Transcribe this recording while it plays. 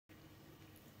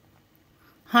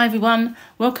Hi everyone,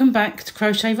 welcome back to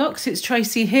CrochetRocks. It's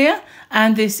Tracy here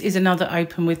and this is another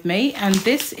Open With Me, and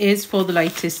this is for the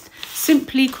latest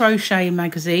Simply Crochet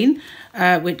magazine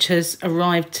which has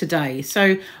arrived today.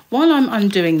 So while I'm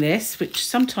undoing this, which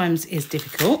sometimes is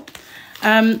difficult,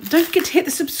 don't forget to hit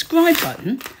the subscribe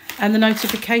button and the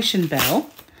notification bell,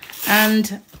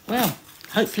 and well,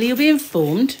 hopefully you'll be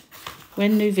informed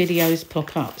when new videos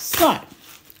pop up. So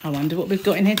I wonder what we've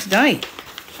got in here today.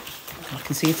 I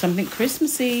can see something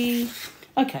Christmassy.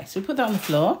 Okay, so we put that on the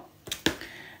floor.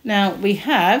 Now we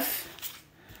have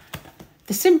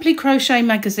the Simply Crochet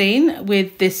magazine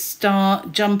with this star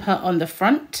jumper on the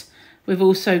front. We've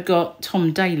also got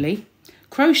Tom Daley.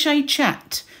 Crochet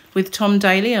Chat with Tom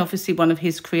Daley, obviously one of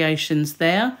his creations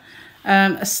there.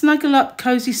 A Snuggle Up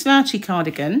Cozy Slouchy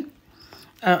cardigan.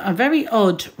 A very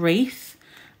odd wreath.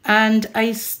 And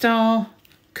a star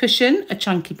cushion, a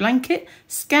chunky blanket,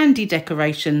 Scandi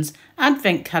decorations,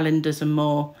 advent calendars and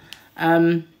more,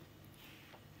 and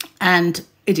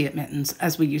idiot mittens,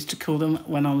 as we used to call them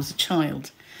when I was a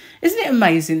child. Isn't it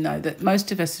amazing, though, that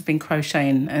most of us have been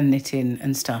crocheting and knitting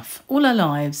and stuff all our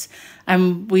lives,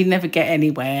 and we never get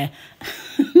anywhere.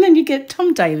 And then you get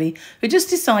Tom Daley, who just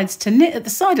decides to knit at the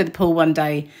side of the pool one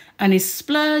day and is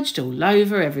splurged all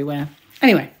over everywhere.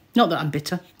 Anyway, not that I'm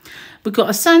bitter. We've got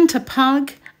a Santa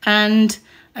pug and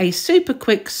a super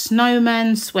quick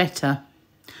snowman sweater.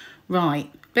 Right,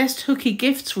 best hooky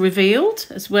gifts revealed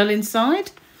as well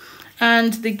inside.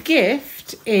 And the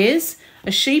gift is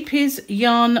a Sheepy's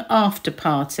Yarn After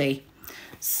Party.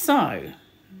 So,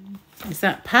 is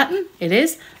that pattern? It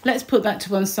is. Let's put that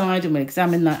to one side and we'll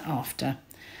examine that after.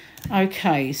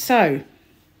 Okay, so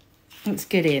let's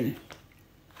get in.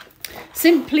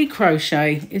 Simply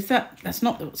Crochet. That's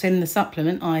not what's in the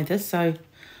supplement either, so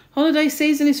holiday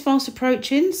season is fast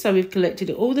approaching, so we've collected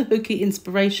all the hooky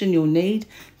inspiration you'll need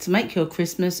to make your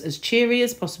Christmas as cheery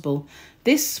as possible.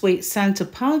 This sweet Santa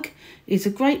pug is a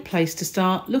great place to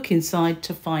start. Look inside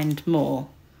to find more.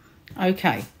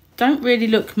 Okay, don't really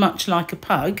look much like a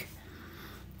pug,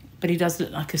 but he does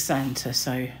look like a Santa,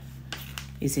 so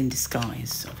he's in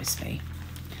disguise, obviously.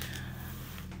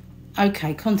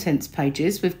 Okay, contents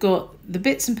pages. We've got the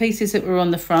bits and pieces that were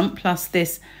on the front, plus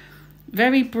this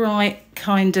very bright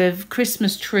kind of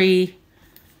Christmas tree,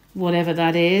 whatever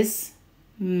that is.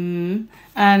 And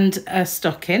a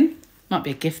stocking. Might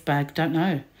be a gift bag, don't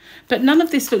know. But none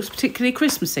of this looks particularly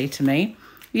Christmassy to me.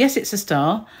 Yes, it's a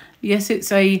star. Yes,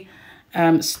 it's a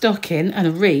stocking and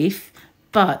a wreath.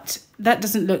 But that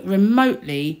doesn't look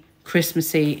remotely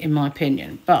Christmassy in my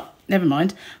opinion. But never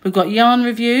mind. We've got yarn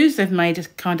reviews. They've made a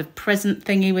kind of present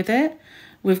thingy with it.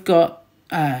 We've got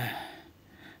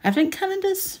advent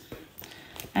calendars.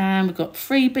 And we've got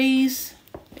freebies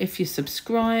if you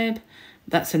subscribe.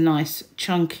 That's a nice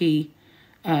chunky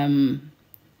blanket.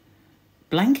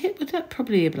 Would that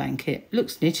probably a blanket?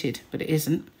 Looks knitted, but it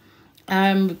isn't.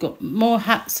 We've got more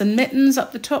hats and mittens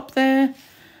up the top there.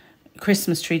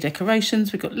 Christmas tree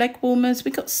decorations. We've got leg warmers.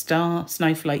 We've got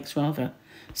snowflakes rather.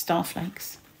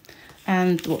 Starflakes.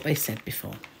 And what they said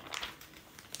before.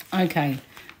 Okay,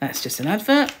 that's just an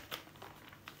advert.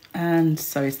 And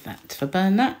so is that for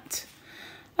Burn That.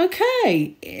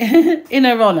 Okay, in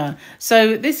her honour.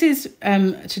 So this is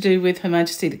to do with Her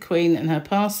Majesty the Queen and her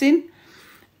passing.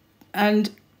 And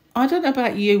I don't know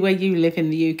about you where you live in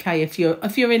the UK. If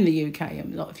you're in the UK, a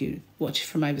lot of you watch it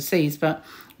from overseas, but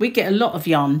we get a lot of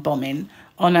yarn bombing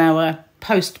on our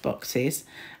post boxes.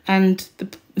 And the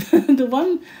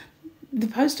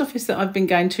post office that I've been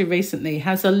going to recently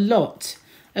has a lot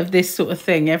of this sort of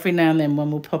thing. Every now and then one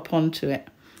will pop onto it.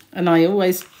 And I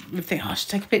always think, oh, I should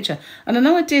take a picture. And I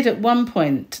know I did at one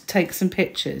point take some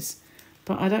pictures,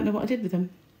 but I don't know what I did with them.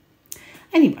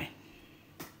 Anyway,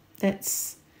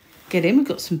 let's get in. We've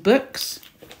got some books.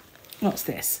 What's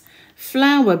this?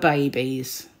 Flower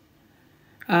Babies.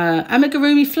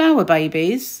 Amigurumi Flower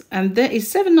Babies. And that is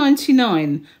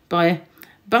 $7.99 by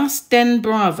Bas Den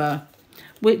Brava,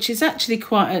 which is actually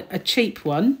quite a cheap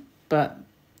one. But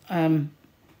I don't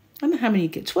know how many you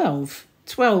get. 12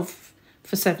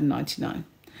 for $7.99.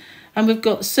 And we've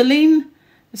got Celine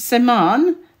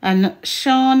Seman and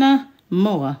Shana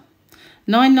Moore.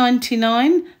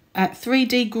 $9.99 at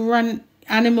 3D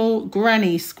Animal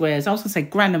Granny Squares. I was going to say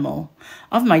Granimal.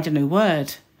 I've made a new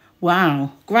word.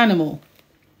 Wow, Granimal.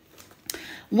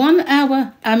 1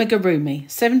 Hour Amigurumi.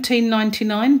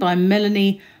 $17.99 by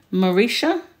Melanie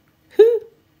Morisha. Who?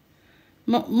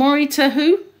 Morita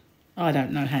who? I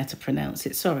don't know how to pronounce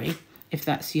it. Sorry if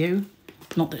that's you.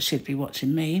 Not that she'd be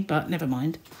watching me, but never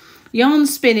mind. Yarn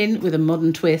Spinning with a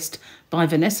Modern Twist by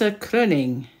Vanessa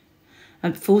Kroning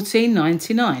at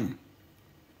 $14.99.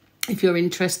 If you're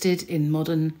interested in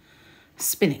modern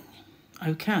spinning.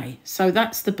 Okay, so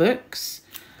that's the books.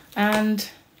 And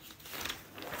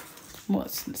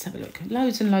let's have a look.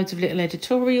 Loads and loads of little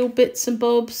editorial bits and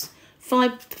bobs.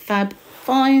 5 fab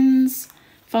finds,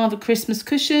 Father Christmas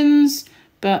cushions,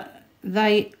 but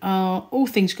they are all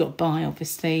things you've got to buy,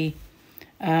 obviously.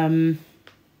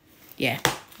 Yeah,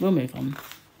 we'll move on.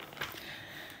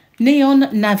 Neon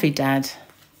Navidad.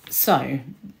 So,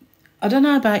 I don't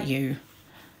know about you,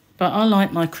 but I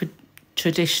like my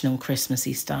traditional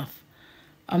Christmassy stuff.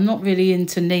 I'm not really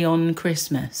into neon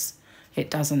Christmas.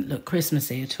 It doesn't look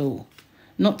Christmassy at all.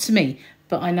 Not to me,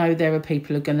 but I know there are people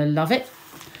who are going to love it.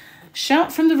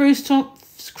 Shout from the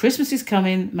rooftops, Christmas is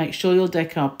coming. Make sure your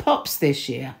decor pops this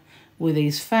year with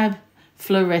these fab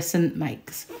fluorescent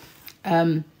makes.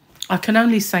 I can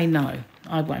only say no,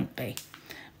 I won't be.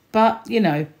 But, you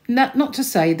know, not to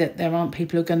say that there aren't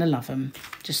people who are going to love them.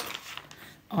 Just,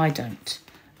 I don't.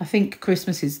 I think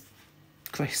Christmas is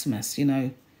Christmas, you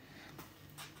know.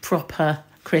 Proper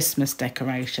Christmas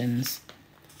decorations.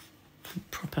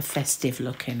 Proper festive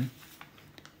looking.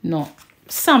 Not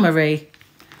summery.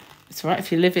 It's all right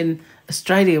if you live in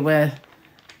Australia where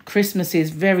Christmas is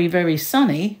very, very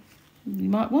sunny. You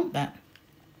might want that.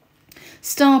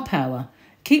 Star Power.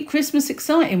 Keep Christmas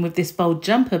exciting with this bold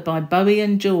jumper by Bowie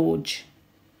and George.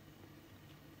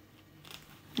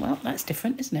 Well, that's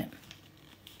different, isn't it?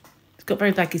 It's got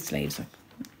very baggy sleeves. I'm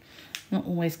not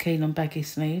always keen on baggy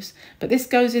sleeves. But this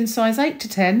goes in size 8 to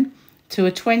 10 to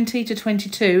a 20 to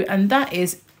 22, and that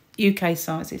is UK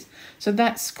sizes. So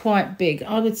that's quite big.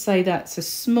 I would say that's a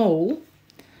small,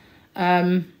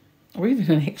 or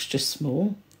even an extra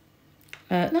small.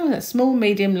 No, that's small,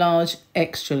 medium, large,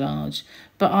 extra large.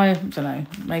 But I don't know,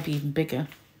 maybe even bigger.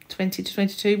 20 to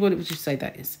 22, what would you say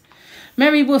that is?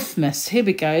 Merry Woofmas, here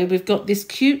we go. We've got this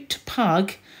cute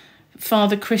pug,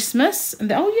 Father Christmas.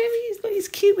 And oh yeah, he's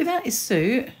cute without his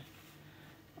suit.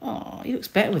 Oh, he looks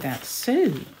better without the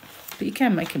suit. But you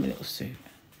can make him a little suit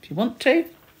if you want to.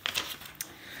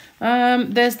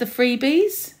 There's the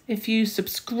freebies. If you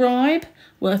subscribe,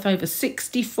 worth over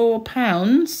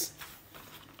 £64.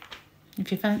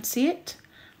 If you fancy it.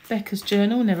 Becca's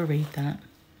Journal, never read that.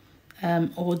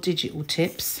 Or Digital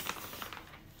Tips.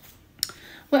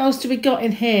 What else do we got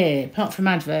in here, apart from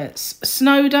adverts?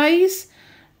 Snow Days.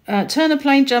 Turn a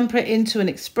plain jumper into an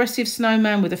expressive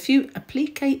snowman with a few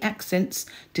applique accents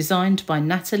designed by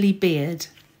Natalie Beard.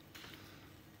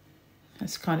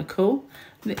 That's kind of cool.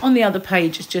 On the other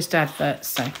page, it's just adverts,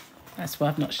 so that's why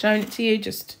I've not shown it to you,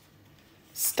 just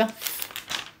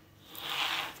stuff.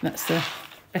 That's the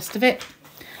rest of it.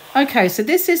 Okay, so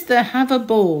this is the Have a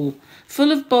Ball,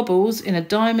 full of baubles in a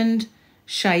diamond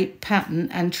shape pattern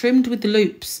and trimmed with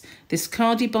loops. This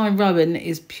cardie by Rowan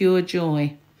is pure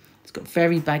joy. It's got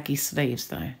very baggy sleeves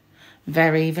though,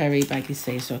 very, very baggy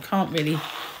sleeves. So I can't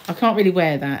really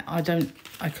wear that.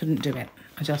 I couldn't do it.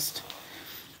 I just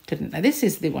couldn't. Now this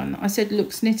is the one I said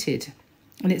looks knitted,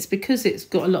 and it's because it's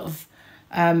got a lot of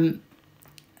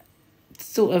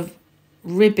sort of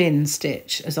ribbon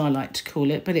stitch, as I like to call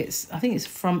it, but I think it's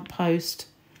front post,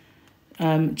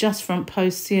 just front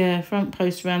post, yeah, front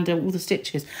post around all the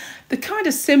stitches. The kind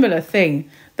of similar thing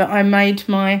that I made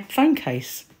my phone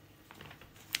case,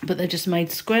 but they just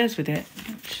made squares with it,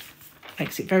 which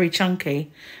makes it very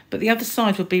chunky. But the other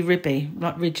side would be ribby,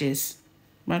 like ridges.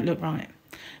 Won't look right.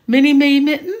 Mini Me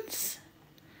mittens.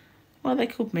 Why are they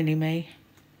called Mini Me?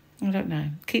 I don't know.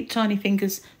 Keep tiny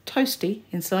fingers toasty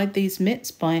inside these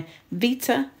mitts by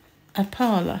Vita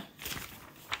Apala.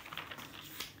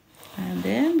 And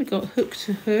then we've got Hook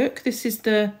to Hook. This is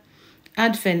the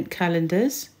advent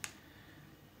calendars.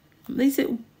 These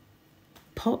little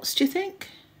pots, do you think?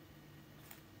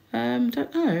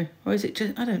 Don't know. Or is it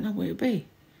just, I don't know what it would be.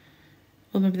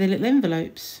 Or maybe they're little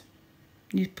envelopes.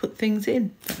 You put things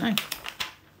in. Don't know.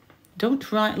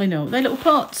 Don't rightly know. They're little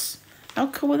pots. How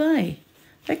cool are they?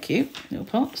 They're cute, little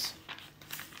pots.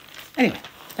 Anyway,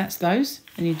 that's those.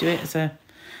 And you do it as a, I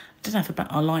don't know if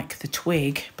I like the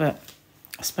twig, but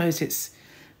I suppose it's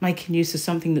making use of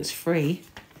something that's free.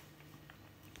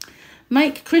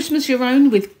 Make Christmas your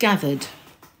own with Gathered.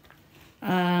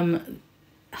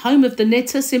 Home of the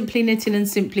Knitter, Simply Knitting and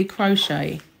Simply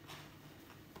Crochet.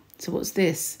 So what's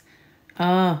this?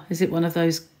 Ah, is it one of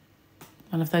those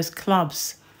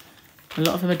clubs? A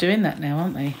lot of them are doing that now,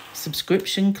 aren't they?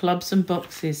 Subscription clubs and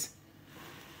boxes.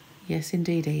 Yes,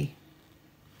 indeedy.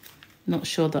 Not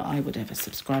sure that I would ever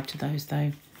subscribe to those,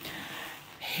 though.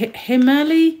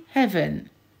 Himali Heaven.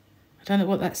 I don't know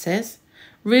what that says.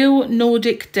 Real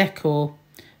Nordic Decor.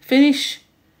 Finnish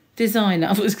designer.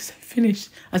 I was going to say Finnish,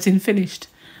 as in finished.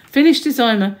 Finnish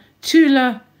designer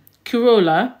Tula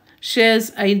Kurola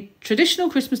shares a traditional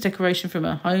Christmas decoration from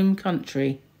her home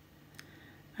country.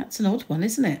 That's an odd one,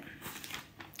 isn't it?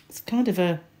 It's kind of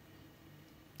a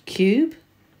cube,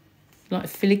 like a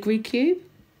filigree cube.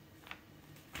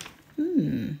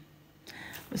 It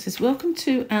says, welcome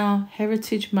to our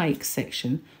Heritage Make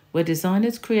section, where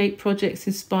designers create projects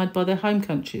inspired by their home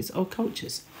countries or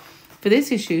cultures. For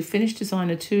this issue, Finnish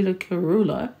designer Tuula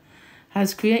Kurula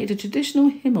has created a traditional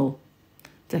himmel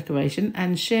decoration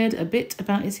and shared a bit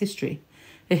about its history.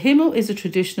 A himmel is a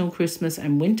traditional Christmas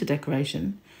and winter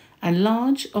decoration, and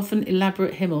large, often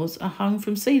elaborate himmels are hung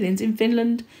from ceilings in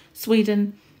Finland,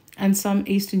 Sweden, and some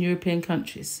Eastern European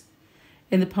countries.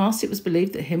 In the past, it was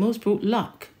believed that himmels brought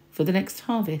luck for the next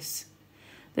harvest.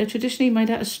 They're traditionally made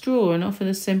out of straw and often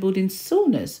assembled in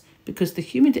saunas because the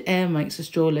humid air makes the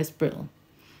straw less brittle.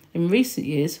 In recent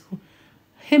years,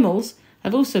 himmels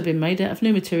have also been made out of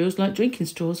new materials like drinking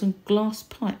straws and glass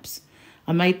pipes.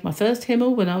 I made my first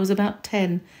himmel when I was about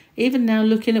 10. Even now,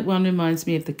 looking at one reminds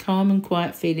me of the calm and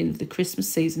quiet feeling of the Christmas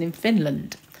season in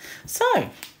Finland. So,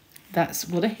 that's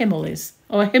what a himmel is.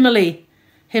 Or a himmeli.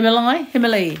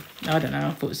 Himmeli? I don't know,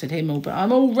 I thought it said himmel, but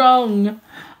I'm all wrong.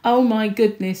 Oh my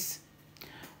goodness.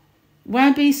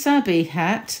 Wabi Sabi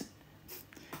hat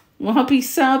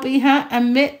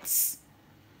and mitts.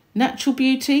 Natural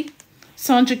Beauty.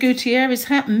 Sandra Gutierrez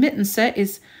hat and mitten set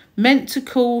is meant to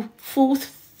call forth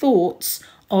thoughts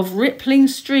of rippling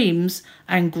streams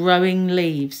and growing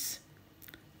leaves.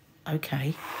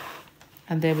 Okay.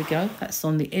 And there we go. That's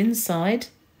on the inside.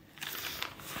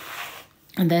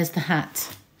 And there's the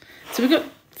hat. So we've got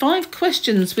 5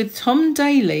 questions with Tom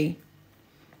Daly.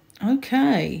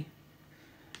 Okay.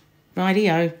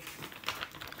 Rightio.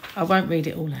 I won't read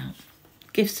it all out.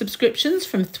 Gift subscriptions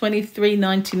from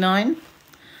 $23.99.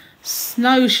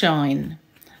 Snowshine.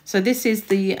 So this is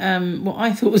the what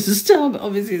I thought was a star, but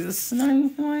obviously it's a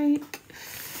snowflake.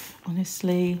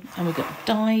 Honestly. And we've got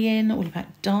dye-in, all about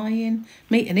dye-in.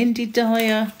 Meet an indie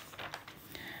dyer.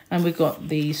 And we've got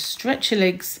the stretcher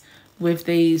legs with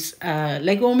these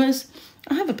leg warmers.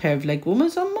 I have a pair of leg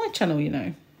warmers on my channel, you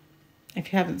know.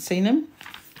 If you haven't seen them,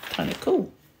 kind of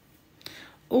cool.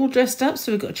 All dressed up,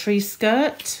 so we've got a tree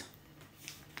skirt.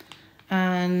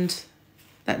 And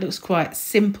that looks quite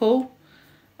simple.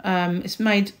 It's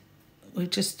made with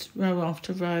just row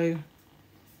after row,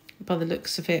 by the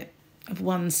looks of it, of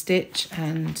one stitch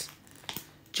and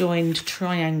joined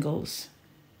triangles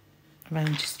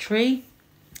around this tree.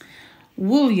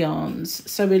 Wool yarns.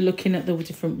 So we're looking at the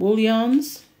different wool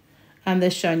yarns, and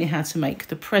they're showing you how to make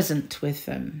the present with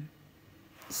them.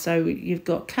 So you've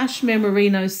got cashmere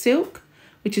merino silk,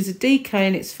 which is a DK,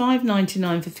 and it's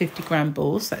 $5.99 for 50 gram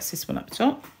balls. That's this one up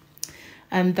top.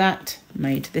 And that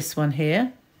made this one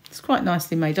here. It's quite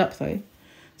nicely made up though.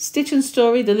 Stitch and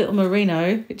Story, the little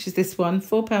merino, which is this one,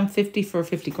 £4.50 for a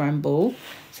 50 gram ball.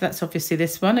 So that's obviously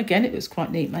this one. Again, it was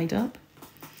quite neat made up.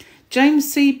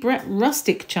 James C. Brett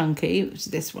Rustic Chunky, which is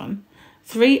this one,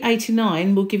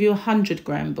 $3.89 will give you a 100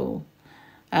 gram ball.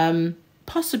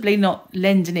 Possibly not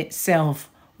lending itself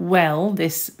well,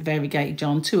 this variegated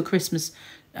yarn, to a Christmas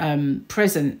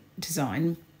present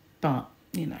design, but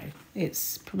you know,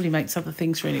 it's probably makes other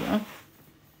things really well.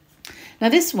 Now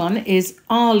this one is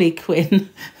Harlequin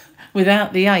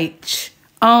without the H.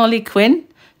 Harlequin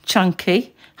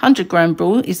Chunky 100 gram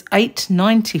ball is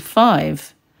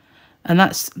 $8.95, and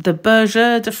that's the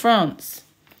Berger de France.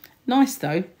 Nice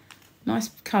though, nice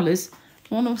colours.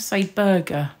 I want to say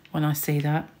burger when I see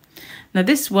that. Now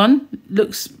this one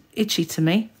looks itchy to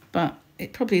me, but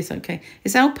it probably is okay.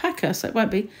 It's alpaca, so it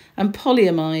won't be. And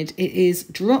polyamide, it is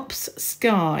Drops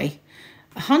Sky.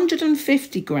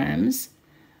 150 grams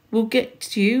will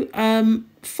get you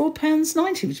 £4.90,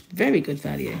 which is very good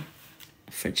value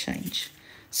for a change.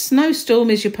 Snowstorm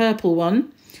is your purple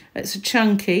one. It's a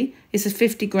chunky. It's a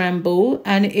 50 gram ball,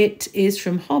 and it is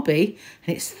from Hobby,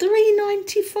 and it's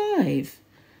 $3.95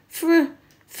 for a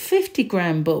 50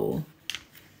 gram ball.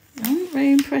 I'm not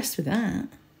very impressed with that.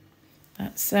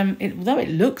 That's although it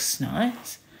looks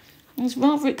nice, it's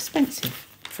rather expensive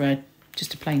for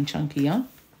just a plain chunky yarn.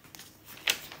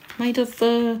 Made of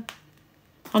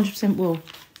 100% wool.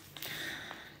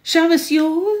 Show us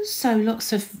yours. So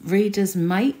lots of readers'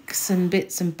 makes and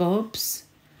bits and bobs,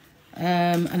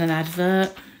 and an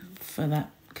advert for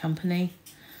that company.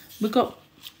 We've got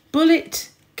bullet,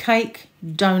 cake,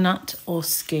 donut or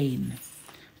skein.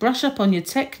 Brush up on your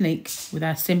technique with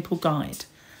our simple guide.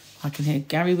 I can hear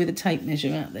Gary with a tape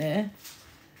measure out there.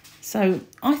 So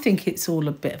I think it's all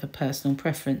a bit of a personal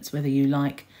preference, whether you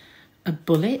like a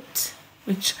bullet,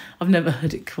 which I've never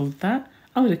heard it called that.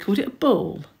 I would have called it a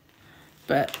ball.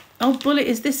 But, oh, bullet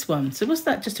is this one. So what's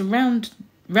that? Just a round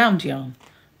yarn.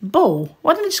 ball.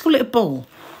 Why don't they just call it a ball?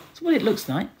 That's what it looks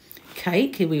like.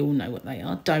 Cake, here we all know what they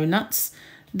are. Donuts,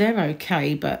 they're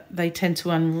okay, but they tend to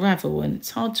unravel, and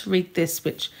it's hard to read this,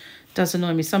 which does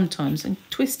annoy me sometimes. And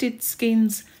twisted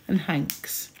skeins and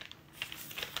hanks.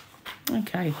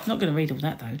 Okay, not going to read all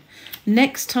that though.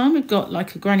 Next time we've got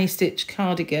like a granny stitch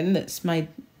cardigan that's made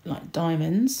like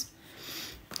diamonds.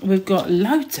 We've got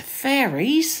loads of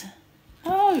fairies.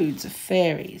 Loads of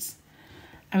fairies.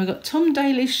 And we've got Tom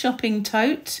Daly's shopping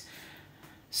tote.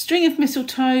 String of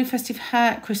mistletoe, festive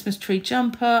hat, Christmas tree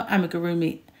jumper,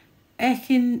 amigurumi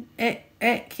echidna.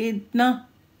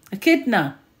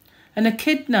 An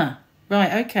echidna.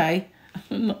 Right, okay.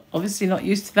 I'm obviously not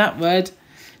used to that word.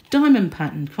 Diamond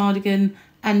pattern cardigan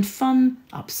and fun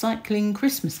upcycling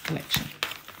Christmas collection.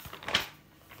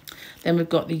 Then we've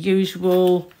got the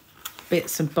usual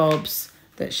bits and bobs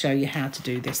that show you how to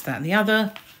do this, that and the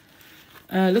other.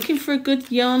 Looking for a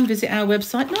good yarn, visit our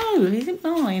website. No, it isn't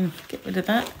mine. Get rid of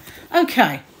that.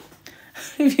 Okay.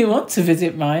 If you want to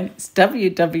visit mine, it's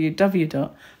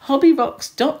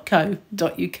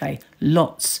www.hobbyrocks.co.uk.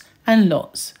 Lots and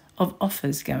lots of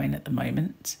offers going at the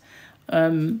moment.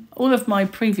 All of my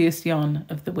previous yarn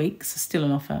of the weeks are still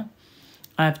on offer.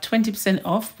 I have 20%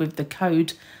 off with the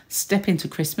code Step Into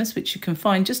Christmas, which you can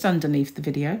find just underneath the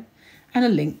video, and a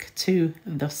link to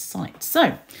the site.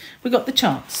 So we've got the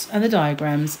charts and the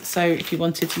diagrams. So if you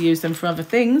wanted to use them for other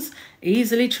things,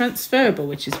 easily transferable,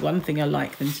 which is one thing I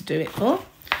like them to do it for.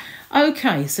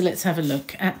 Okay, so let's have a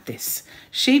look at this.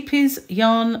 Sheepy's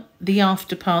Yarn The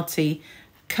After Party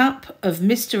Cup of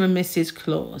Mr. and Mrs.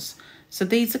 Claus. So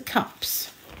these are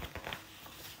cups.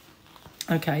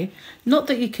 Okay, not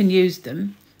that you can use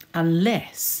them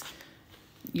unless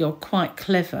you're quite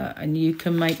clever and you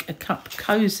can make a cup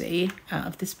cosy out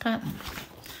of this pattern.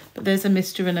 But there's a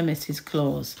Mr. and a Mrs.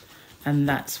 Claus, and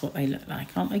that's what they look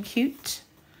like. Aren't they cute?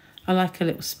 I like her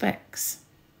little specs.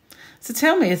 So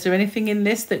tell me, is there anything in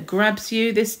this that grabs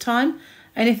you this time?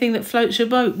 Anything that floats your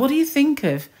boat? What do you think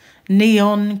of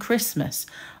Neon Christmas?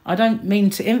 I don't mean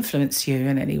to influence you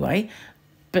in any way,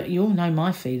 but you all know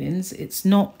my feelings. It's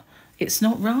not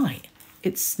right.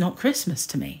 It's not Christmas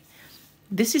to me.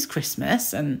 This is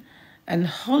Christmas and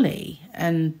holly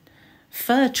and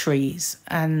fir trees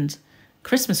and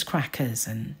Christmas crackers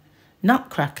and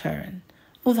nutcracker and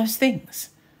all those things.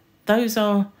 Those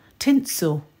are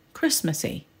tinsel,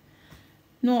 Christmassy,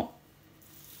 not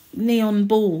neon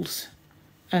balls.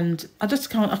 And I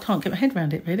can't get my head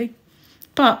around it really.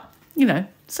 But, you know,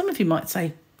 some of you might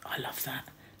say, I love that.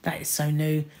 That is so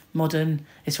new, modern,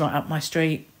 it's right up my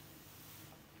street.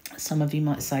 Some of you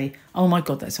might say, oh my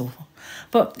God, that's awful.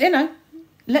 But, you know,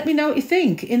 let me know what you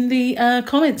think in the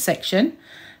comment section.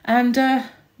 And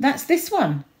that's this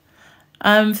one.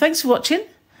 Thanks for watching.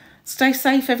 Stay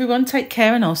safe, everyone. Take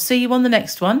care, and I'll see you on the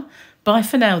next one. Bye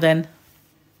for now, then.